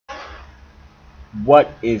What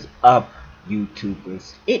is up,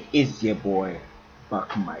 YouTubers? It is your boy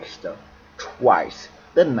Buckmeister, twice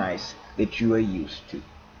the nice that you are used to.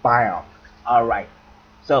 Bam! Alright,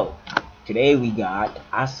 so today we got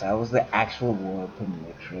ourselves the actual world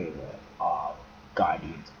premiere trailer of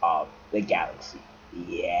Guardians of the Galaxy.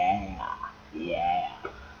 Yeah.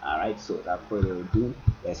 Alright, so without further ado,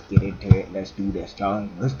 let's get into it. Let's do this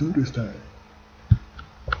time.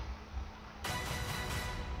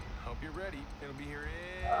 Hope you're ready. It'll be here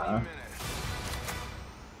any minute.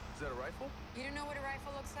 Is that a rifle? You don't know what a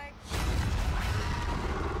rifle looks like?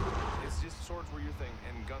 It's just swords were your thing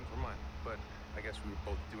and guns were mine. But I guess we were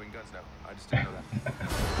both doing guns now. I just didn't know that.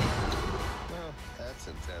 Well, that's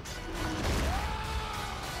intense.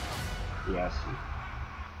 Yes.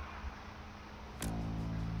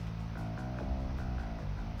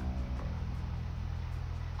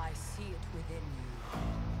 I see it within you.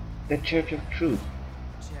 The Church of Truth.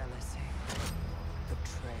 Jealousy.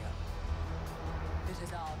 Betrayal. It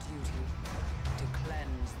is our duty to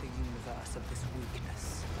cleanse the universe of this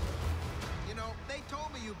weakness. You know, they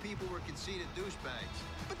told me you people were conceited douchebags,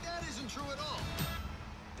 but that isn't true at all.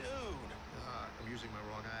 Dude! I'm using my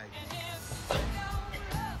wrong eye.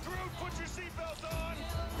 Drew, put your seatbelt on!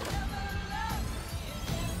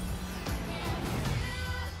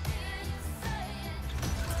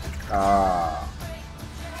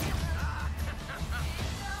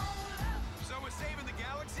 So we're saving the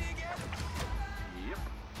galaxy again? Yep.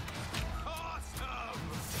 Awesome!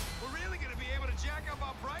 We're really gonna be able to jack up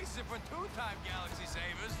our price if we're two-time galaxy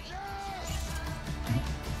savers.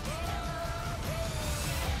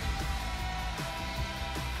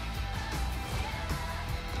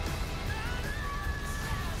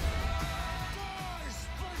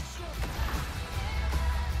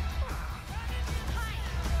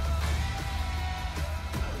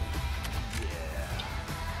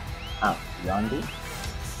 Yondu?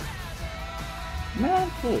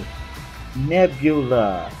 Mantle.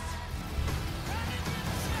 Nebula.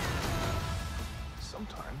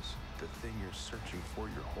 Sometimes the thing you're searching for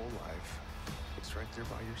your whole life, it's right there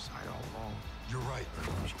by your side all along. You're right.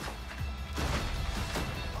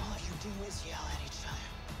 All you do is yell at each other.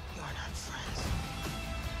 You are not friends.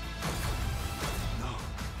 No,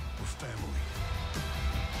 we're family.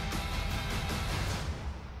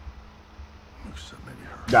 You sent me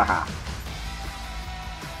her. Aha.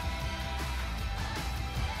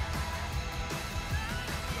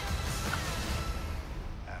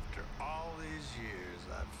 After all these years,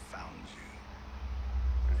 I've found you.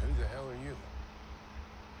 And who the hell are you?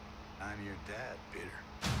 I'm your dad, Peter.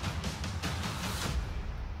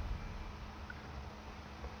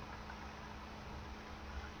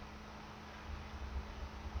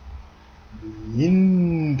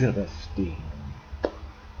 Interesting.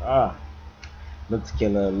 Looks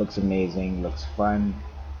killer, looks amazing, looks fun.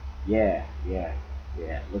 Yeah.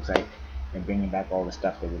 Looks like they're bringing back all the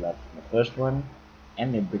stuff that we loved from the first one,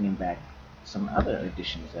 and they're bringing back some other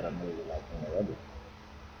additions that I'm really liking already.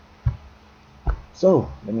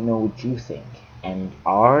 So let me know what you think. And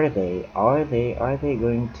are they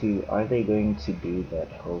going to do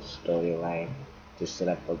that whole storyline to set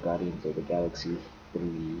up for Guardians of the Galaxy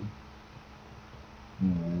 3?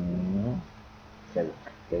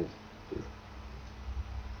 Because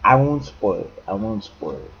I won't spoil it.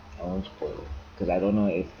 Because I don't know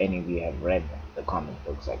if any of you have read the comic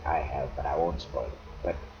books like I have, but I won't spoil it.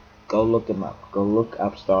 But go look him up. Go look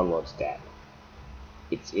up Star-Lord's dad.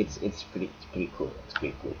 It's pretty cool.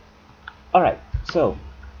 Alright, so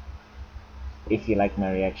if you like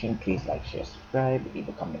my reaction, please like, share, subscribe, leave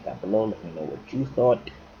a comment down below, let me know what you thought.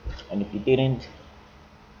 And if you didn't,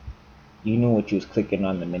 you knew what you was clicking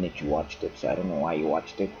on the minute you watched it, so I don't know why you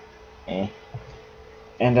watched it. And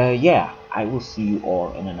yeah, I will see you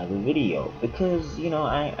all in another video, because you know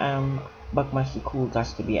I am Buckmaster Cool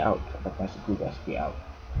has to be out.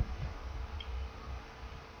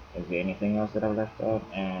 Is there anything else that I've left out?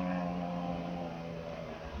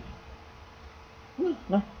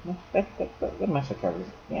 No, that master covers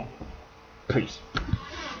it. Yeah. Peace.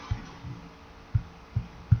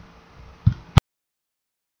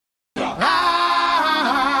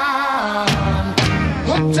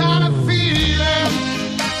 Hooked on